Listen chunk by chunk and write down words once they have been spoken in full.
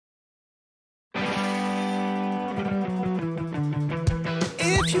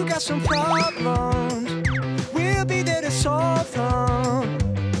If you got some problems, we'll be there to solve them.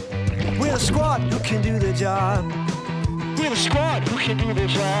 We're a squad who can do the job. We're a squad who can do the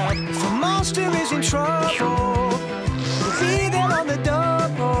job. If a monster is in trouble, we'll be there on the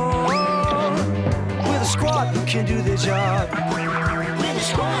double. We're the squad who can do the job. We're the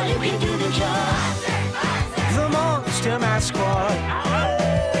squad who can do the job. The Monster Math Squad.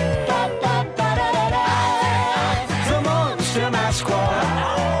 The Monster Math Squad.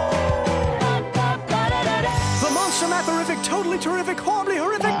 The Monster Mathorific, totally terrific, horribly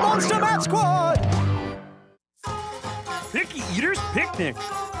horrific Monster Math Squad. Picky Eater's Picnic.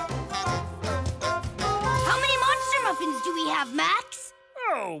 How many monster muffins do we have, Max?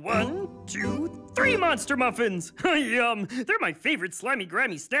 Oh, 1, 2, 3 monster muffins. Yum, they're my favorite slimy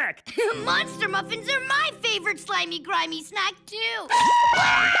grimy snack. Monster muffins are my favorite slimy grimy snack, too.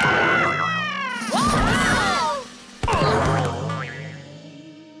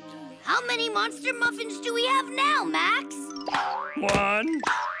 How many monster muffins do we have now, Max? 1,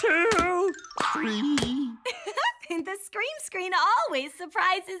 2, 3. The scream screen always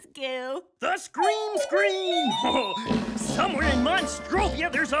surprises Goo. The Scream Screen! Oh, somewhere in Monstrovia,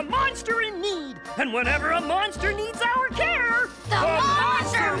 there's a monster in need. And whenever a monster needs our care, the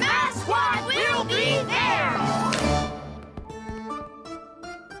Monster Math Squad will be there!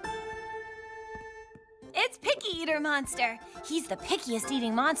 It's Picky Eater Monster. He's the pickiest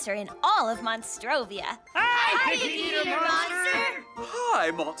eating monster in all of Monstrovia. Hi, Picky Eater Monster!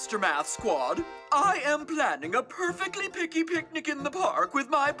 Hi, Monster Math Squad. I am planning a perfectly picky picnic in the park with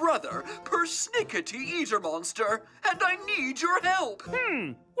my brother, Persnickety Eater Monster, and I need your help.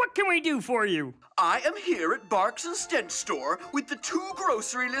 What can we do for you? I am here at Barks and Stench store with the 2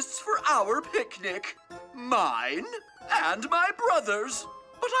 grocery lists for our picnic. Mine and my brother's.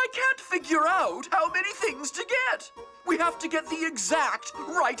 But I can't figure out how many things to get. We have to get the exact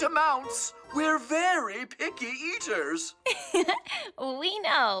right amounts. We're very picky eaters. We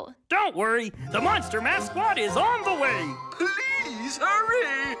know. Don't worry, the Monster Math Squad is on the way. Please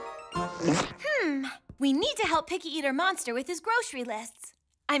hurry. We need to help Picky Eater Monster with his grocery lists.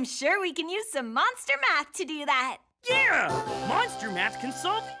 I'm sure we can use some monster math to do that. Yeah, monster math can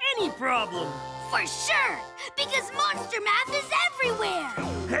solve any problem. For sure, because monster math is everywhere.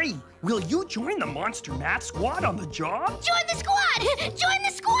 Hey, will you join the Monster Math Squad on the job? Join the squad! Join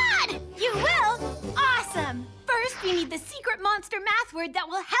the squad! You will? Awesome! First, we need the secret monster math word that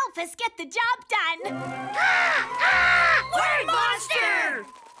will help us get the job done. Word monster!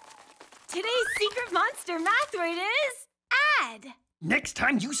 Today's secret monster math word is add. Next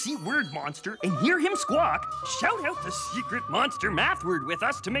time you see Word Monster and hear him squawk, shout out the secret monster math word with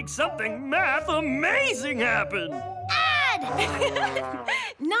us to make something math amazing happen. Add!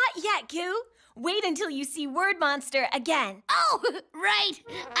 Not yet, Goo. Wait until you see Word Monster again. Oh, right.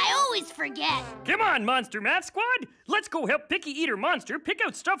 I always forget. Come on, Monster Math Squad. Let's go help Picky Eater Monster pick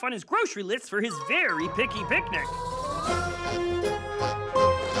out stuff on his grocery list for his very picky picnic.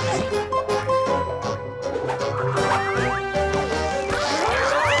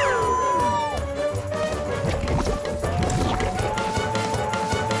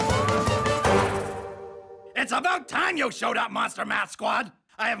 It's about time you showed up, Monster Math Squad.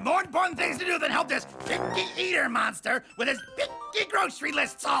 I have more important things to do than help this Picky Eater Monster with his picky grocery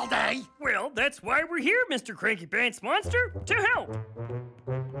lists all day. Well, that's why we're here, Mr. Cranky Pants Monster, to help.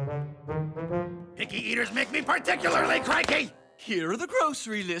 Picky eaters make me particularly cranky. Here are the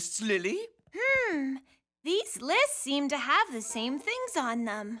grocery lists, Lily. These lists seem to have the same things on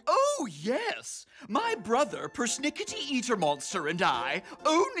them. Oh, yes. My brother, Persnickety Eater Monster, and I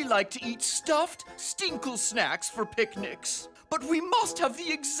only like to eat stuffed stinkle snacks for picnics. But we must have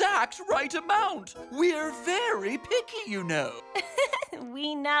the exact right amount. We're very picky, you know.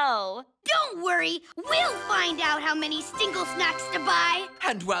 We know. Don't worry. We'll find out how many Stinkle snacks to buy.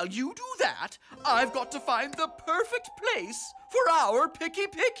 And while you do that, I've got to find the perfect place for our picky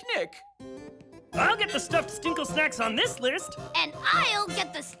picnic. I'll get the stuffed stinkle snacks on this list. And I'll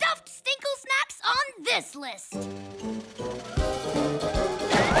get the stuffed Stinkle snacks on this list.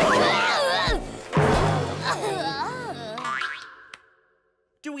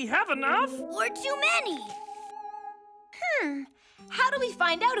 Do we have enough? Or too many. How do we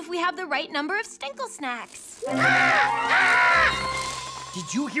find out if we have the right number of Stinkle snacks?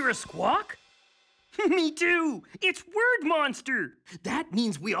 Did you hear a squawk? Me too. It's Word Monster. That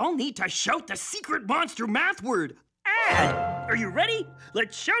means we all need to shout the secret monster math word, add. Are you ready?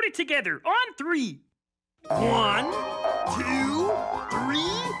 Let's shout it together on 3. 1, 2, 3,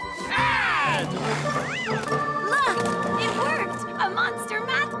 add! Look, it worked. A monster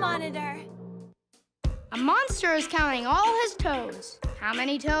math monitor. A monster is counting all his toes. How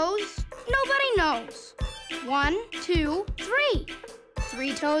many toes? Nobody knows. 1, 2, 3.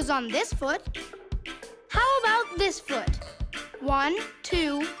 3 toes on this foot. How about this foot? 1,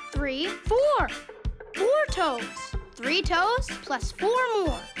 2, 3, 4. 4 toes. 3 toes plus 4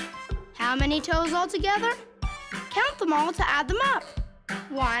 more. How many toes altogether? Count them all to add them up.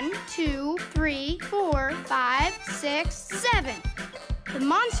 1, 2, 3, 4, 5, 6, 7. The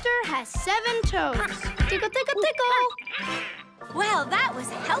monster has 7 toes. Tickle, tickle, tickle. Well, that was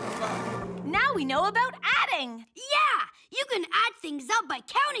helpful. Now we know about adding. Yeah, you can add things up by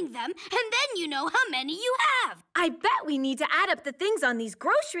counting them, and then you know how many you have. I bet we need to add up the things on these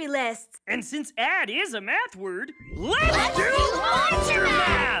grocery lists. And since add is a math word, let's do monster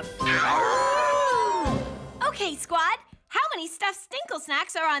math! Okay, squad. How many stuffed Stinkle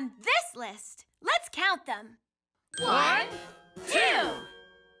Snacks are on this list? Let's count them. 1, 2.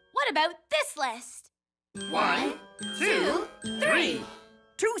 What about this list? 1, 2, 3.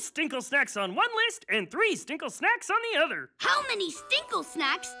 2 Stinkle Snacks on one list and 3 Stinkle Snacks on the other. How many Stinkle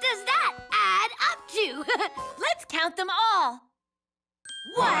Snacks does that add up to? Let's count them all.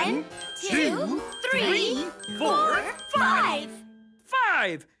 1, 2, 3, 4, 5.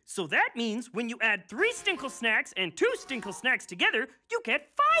 5. So that means when you add 3 Stinkle Snacks and 2 Stinkle Snacks together, you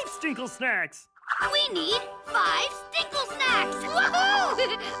get 5 Stinkle Snacks. We need 5 Stinkle Snacks!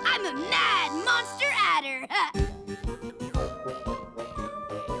 Woohoo! I'm a mad monster adder!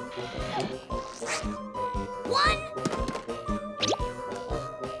 1,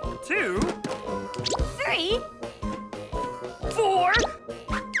 2, 3, 4.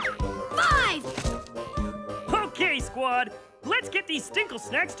 5! Okay, squad. Let's get these Stinkle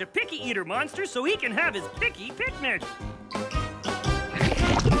Snacks to Picky Eater Monster so he can have his picky picnic.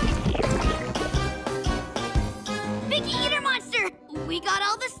 Picky Eater Monster! We got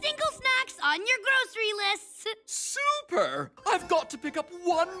all the Stinkle Snacks on your grocery lists! Super! I've got to pick up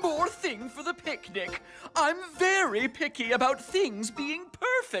one more thing for the picnic. I'm very picky about things being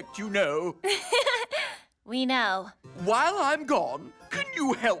perfect, you know. We know. While I'm gone, can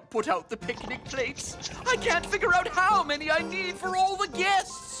you help put out the picnic plates? I can't figure out how many I need for all the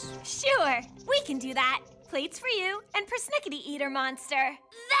guests. Sure, we can do that. Plates for you and Persnickety Eater Monster.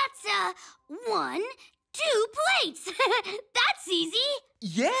 That's, 1, 2 plates! That's easy!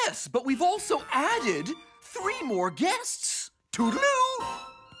 Yes, but we've also added 3 more guests. Toodaloo!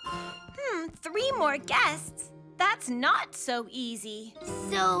 3 more guests? That's not so easy.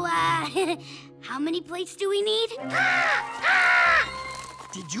 So, how many plates do we need?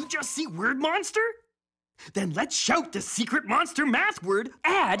 Did you just see word monster? Then let's shout the secret monster math word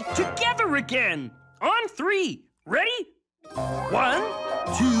add together again. On 3. Ready? 1,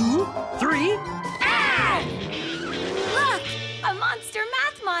 2, 3, add! Look, a monster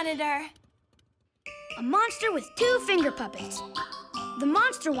math monitor. A monster with 2 finger puppets. The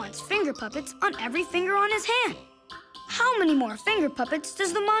monster wants finger puppets on every finger on his hand. How many more finger puppets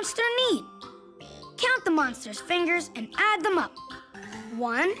does the monster need? Count the monster's fingers and add them up.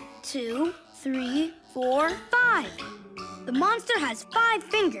 1, 2, 3, 4, 5. The monster has 5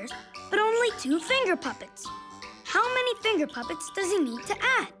 fingers, but only 2 finger puppets. How many finger puppets does he need to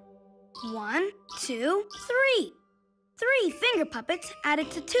add? 1, 2, 3. 3 finger puppets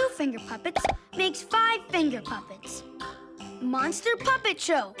added to 2 finger puppets makes 5 finger puppets. Monster Puppet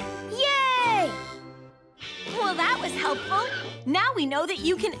Show! Yay! Well, that was helpful. Now we know that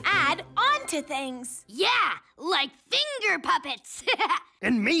you can add on to things. Yeah, like finger puppets.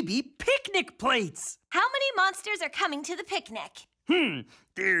 And maybe picnic plates. How many monsters are coming to the picnic?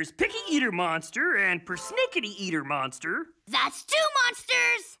 There's Picky Eater Monster and Persnickety Eater Monster. That's 2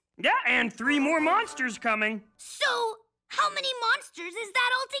 monsters. Yeah, and 3 more monsters coming. So, how many monsters is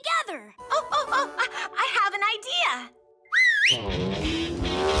that altogether? I have an idea.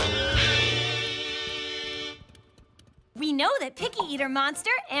 We know that Picky Eater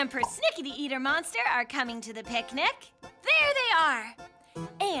Monster and Persnickety Eater Monster are coming to the picnic. There they are.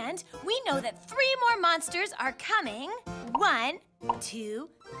 And we know that 3 more monsters are coming. 1, 2,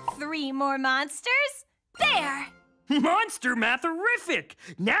 3 more monsters. There. Monster matherific!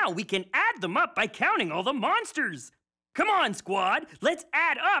 Now we can add them up by counting all the monsters. Come on, squad. Let's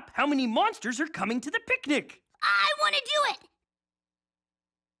add up how many monsters are coming to the picnic. I want to do it.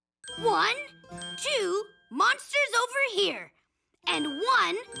 1, 2 monsters over here. And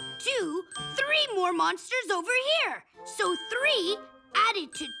 1, 2, 3 more monsters over here. So 3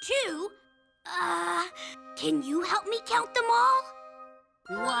 added to 2. Can you help me count them all?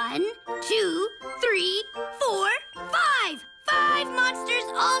 1, 2, 3, 4, 5. 5 monsters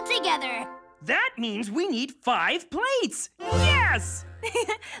altogether. That means we need 5 plates. Yes!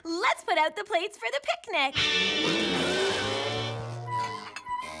 Let's put out the plates for the picnic.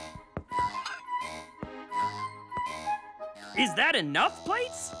 Is that enough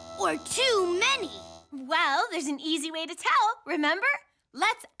plates? Or too many? Well, there's an easy way to tell, remember?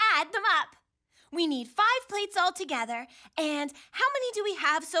 Let's add them up. We need 5 plates altogether, and how many do we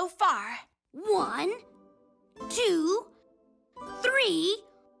have so far? 1, 2, 3,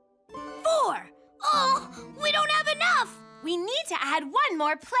 4. Oh, we don't have enough. We need to add 1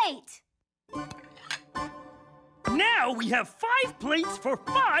 more plate. Now we have 5 plates for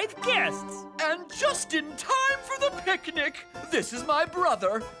 5 guests. And just in time for the picnic, this is my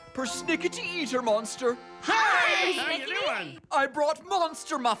brother, Persnickety Eater Monster. Hey! How you doing? I brought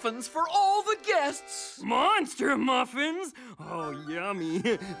monster muffins for all the guests. Monster muffins? Oh, yummy.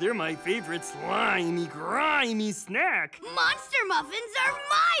 They're my favorite slimy, grimy snack. Monster muffins are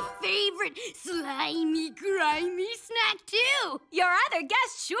my favorite slimy, grimy snack, too. Your other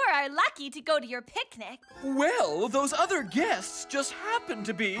guests sure are lucky to go to your picnic. Well, those other guests just happen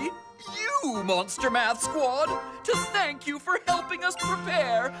to be you, Monster Math Squad, to thank you for helping us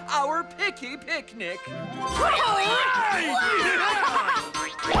prepare our picky picnic.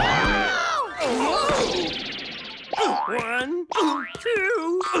 One,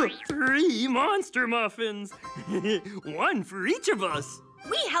 2, 3 monster muffins. 1 for each of us.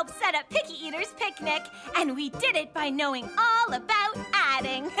 We helped set up Picky Eater's picnic, and we did it by knowing all about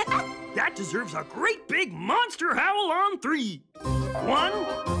adding. That deserves a great big monster howl on 3. 1,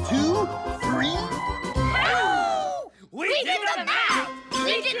 2, 3. Howl! We did the math!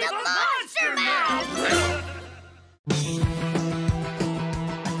 We did the monster math!